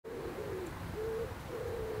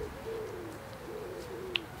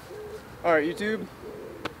Alright, YouTube,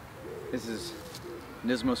 this is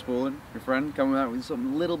Nismospoolin, your friend, coming out with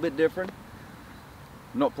something a little bit different.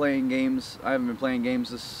 I'm not playing games. I haven't been playing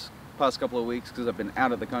games this past couple of weeks because I've been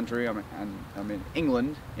out of the country. I'm in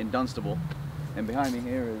England, in Dunstable, and behind me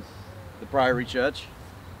here is the Priory church.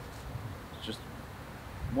 It's just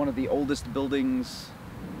one of the oldest buildings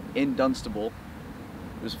in Dunstable.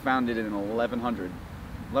 It was founded in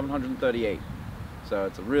 1138, so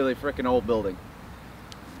it's a really freaking old building.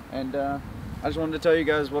 And I just wanted to tell you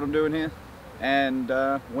guys what I'm doing here and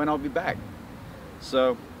when I'll be back.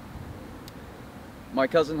 So my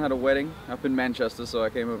cousin had a wedding up in Manchester, so I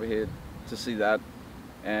came over here to see that,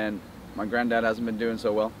 and my granddad hasn't been doing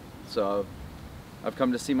so well, so I've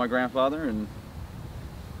come to see my grandfather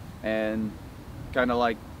and kind of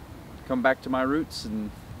like come back to my roots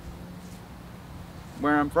and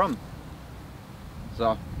where I'm from.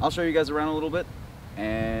 So I'll show you guys around a little bit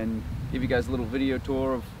and give you guys a little video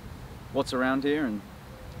tour of what's around here, and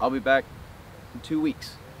I'll be back in 2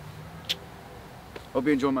 weeks. Hope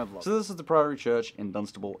you enjoy my vlog. So this is the Priory Church in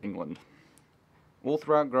Dunstable, England. All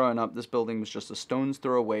throughout growing up, this building was just a stone's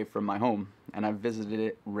throw away from my home, and I visited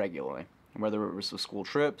it regularly, whether it was for school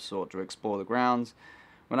trips or to explore the grounds.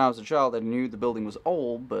 When I was a child, I knew the building was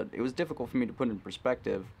old, but it was difficult for me to put in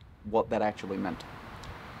perspective what that actually meant.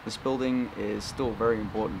 This building is still very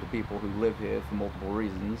important to people who live here for multiple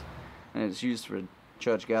reasons, and it's used for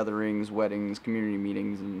church gatherings, weddings, community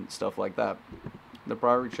meetings, and stuff like that. The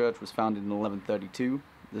Priory Church was founded in 1132.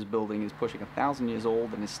 This building is pushing 1,000 years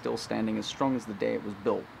old and is still standing as strong as the day it was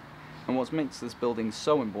built. And what makes this building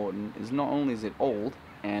so important is not only is it old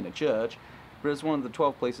and a church, but it's one of the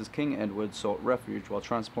 12 places King Edward sought refuge while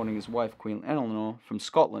transporting his wife Queen Eleanor from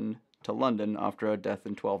Scotland to London after her death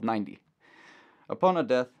in 1290. Upon her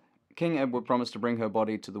death, King Edward promised to bring her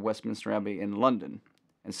body to the Westminster Abbey in London,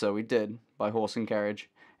 and so he did, by horse and carriage,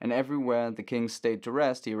 and everywhere the king stayed to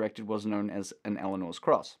rest he erected what was known as an Eleanor's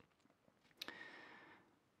Cross,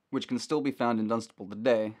 which can still be found in Dunstable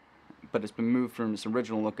today, but it's been moved from its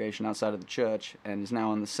original location outside of the church and is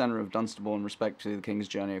now in the centre of Dunstable in respect to the king's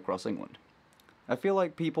journey across England. I feel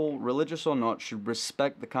like people, religious or not, should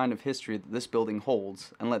respect the kind of history that this building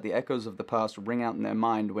holds and let the echoes of the past ring out in their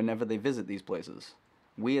mind whenever they visit these places.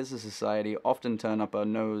 We as a society often turn up our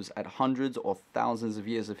nose at hundreds or thousands of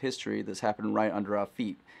years of history that's happened right under our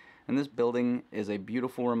feet, and this building is a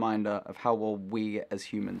beautiful reminder of how well we as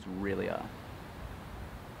humans really are.